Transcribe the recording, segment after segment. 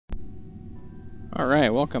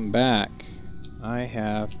Alright, welcome back. I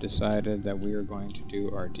have decided that we are going to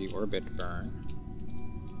do our deorbit burn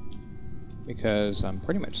because I'm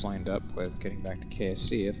pretty much lined up with getting back to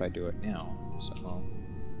KSC if I do it now. So,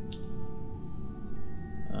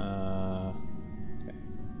 okay.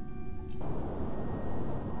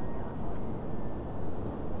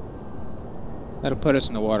 That'll put us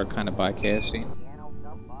in the water kind of by KSC.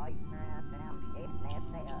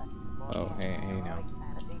 Oh, hey now.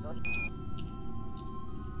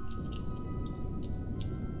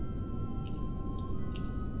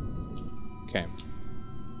 Okay.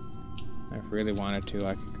 If I really wanted to,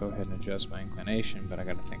 I could go ahead and adjust my inclination, but I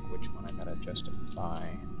gotta think which one I gotta justify.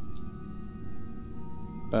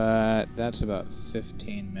 But that's about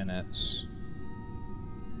 15 minutes.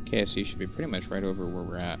 KSC should be pretty much right over where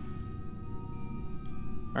we're at.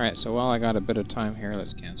 Alright, so while I got a bit of time here,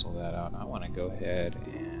 let's cancel that out. I want to go ahead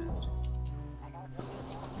and...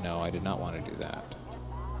 No, I did not want to do that.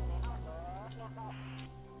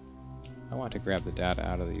 I want to grab the data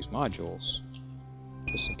out of these modules,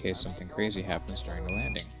 just in case something crazy happens during the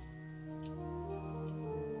landing.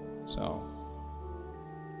 So...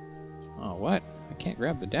 Oh, what? I can't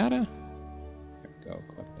grab the data? There we go,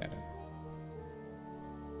 collect data.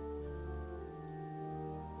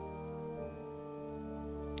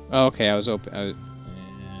 Oh, okay, that's not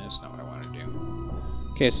what I wanted to do.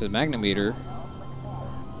 Okay, so the magnometer,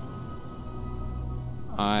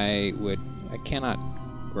 I cannot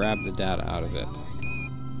grab the data out of it.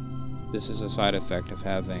 This is a side effect of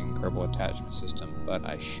having Kerbal Attachment System, but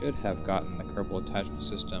I should have gotten the Kerbal Attachment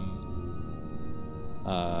System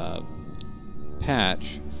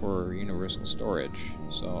patch for universal storage,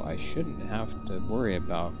 so I shouldn't have to worry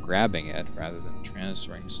about grabbing it rather than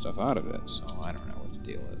transferring stuff out of it, so I don't know what the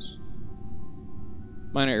deal is.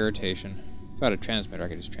 Minor irritation. If I had a transmitter, I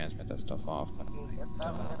could just transmit that stuff off, but I don't.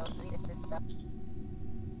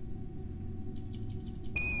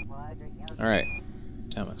 Alright,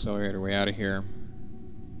 time accelerator way out of here.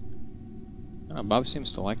 Oh, Bob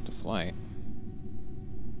seems to like the flight.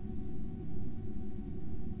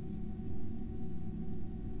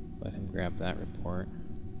 Let him grab that report.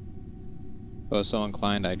 If I was so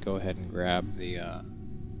inclined, I'd go ahead and grab the,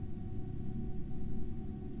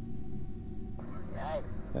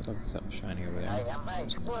 that looks like something shiny over there.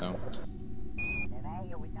 No.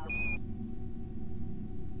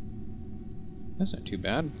 That's not too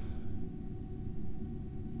bad.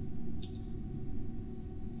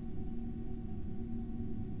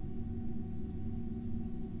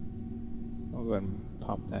 I'll go ahead and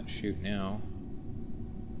pop that chute now.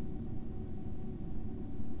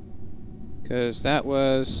 Because that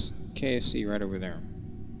was KSC right over there.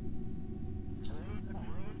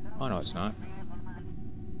 Oh no, it's not.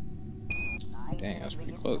 Dang, that was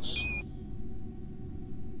pretty close.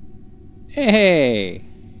 Hey!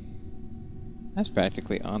 That's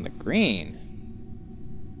practically on the green.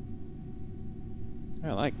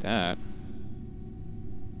 I like that.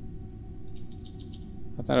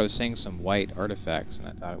 I thought I was seeing some white artifacts, and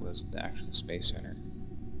I thought it was the actual Space Center.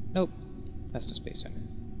 Nope, that's the Space Center.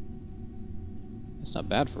 That's not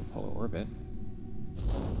bad for a polar orbit.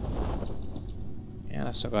 And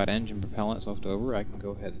I still got engine propellants left over. I can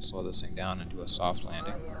go ahead and slow this thing down and do a soft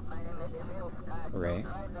landing. Hooray.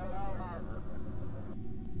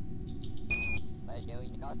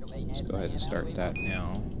 Let's go ahead and start that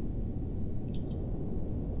now.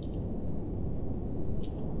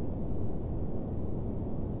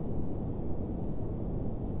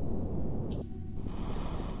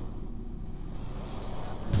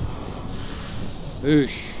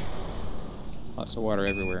 Boosh! Lots of water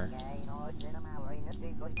everywhere.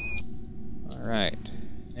 Alright,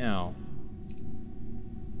 now...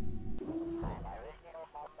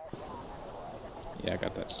 Yeah, I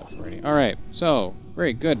got that stuff ready. Alright, so,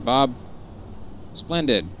 very good, Bob.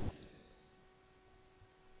 Splendid.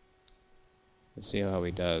 Let's see how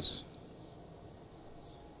he does.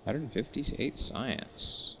 158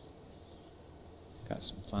 science. Got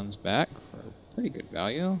some funds back for a pretty good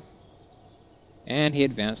value. And he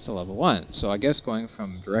advanced to level 1. So I guess going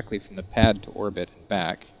directly from the pad to orbit and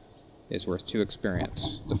back is worth 2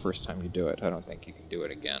 experience the first time you do it. I don't think you can do it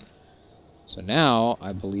again. So now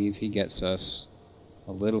I believe he gets us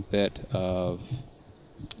a little bit of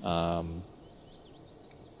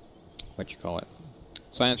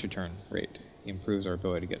science return rate. He improves our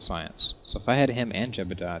ability to get science. So if I had him and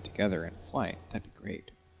Jebediah together in flight, that'd be great.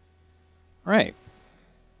 Alright.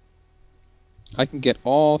 I can get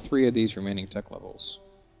all 3 of these remaining tech levels.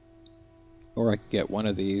 Or I could get one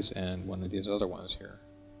of these and one of these other ones here.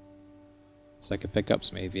 So I could pick up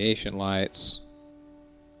some aviation lights,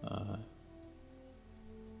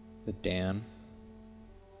 the Dan,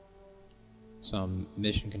 some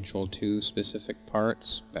Mission Control 2 specific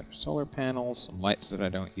parts, better solar panels, some lights that I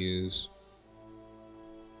don't use.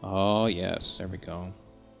 Oh yes, there we go.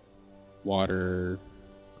 Water,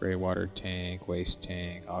 gray water tank, waste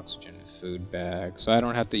tank, oxygen, food bag. So I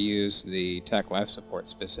don't have to use the tech life support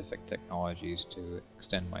specific technologies to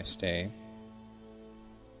extend my stay.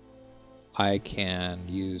 I can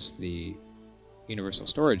use the universal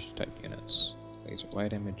storage type units. Laser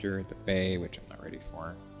light imager, the bay, which I'm not ready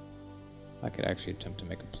for. I could actually attempt to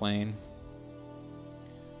make a plane.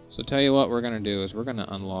 So tell you what we're going to do is we're going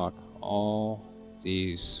to unlock all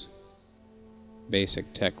these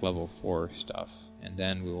basic tech level 4 stuff, and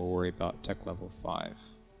then we will worry about tech level 5,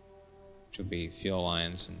 which will be fuel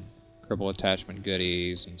lines and Kerbal attachment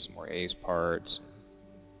goodies and some more A's parts.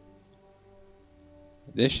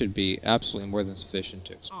 This should be absolutely more than sufficient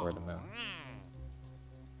to explore the moon.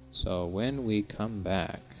 So when we come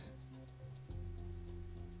back,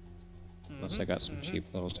 unless I got some cheap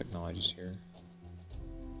little technologies here.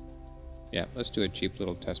 Yeah, let's do a cheap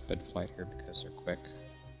little testbed flight here because they're quick.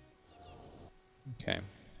 Okay,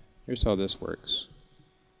 here's how this works.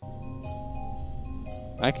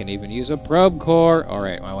 I can even use a probe core!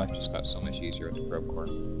 Alright, my life just got so much easier with the probe core.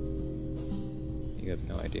 You have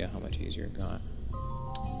no idea how much easier it got.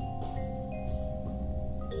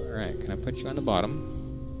 Alright, can I put you on the bottom?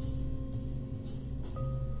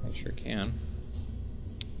 I sure can.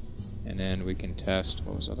 And then we can test,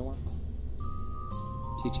 what was the other one?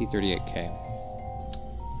 TT38K.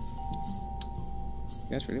 You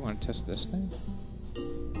guys really want to test this thing?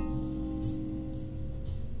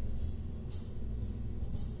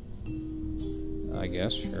 I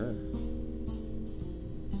guess, sure.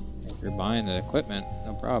 If you're buying the equipment,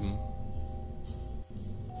 no problem.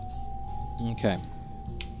 Okay.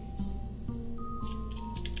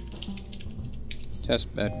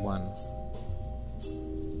 Test bed 1.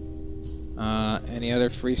 Any other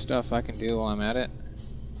free stuff I can do while I'm at it?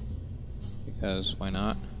 Because why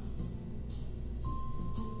not?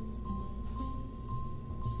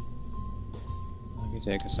 Let me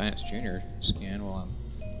take a Science Junior scan while I'm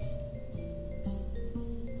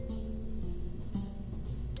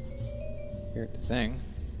here at the thing.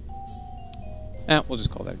 We'll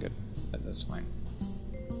just call that good. That's fine.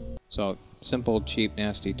 So, simple, cheap,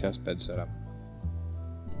 nasty testbed setup.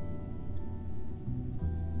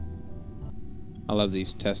 I love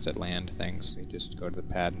these test at land things. You just go to the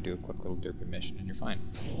pad and do a quick little derpy mission and you're fine.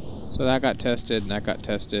 So that got tested and that got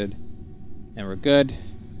tested and we're good.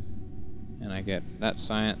 And I get that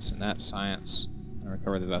science and that science and I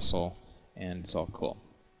recover the vessel and it's all cool.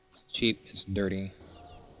 It's cheap, it's dirty,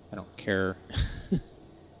 I don't care.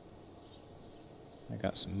 I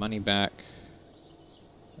got some money back.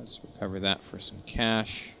 Let's recover that for some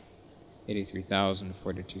cash. 83,000,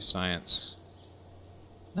 42 science.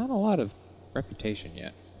 Not a lot of reputation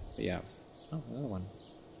yet, but yeah. Oh, another one.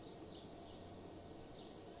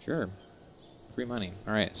 Sure. Free money.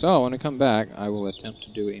 Alright, so when I come back, I will attempt to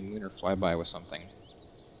do a lunar flyby with something.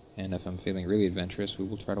 And if I'm feeling really adventurous, we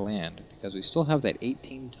will try to land. Because we still have that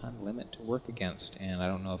 18-ton limit to work against, and I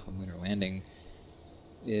don't know if a lunar landing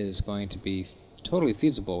is going to be totally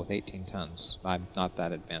feasible with 18 tons. I'm not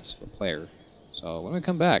that advanced of a player. So when we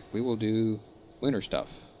come back, we will do lunar stuff.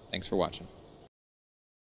 Thanks for watching.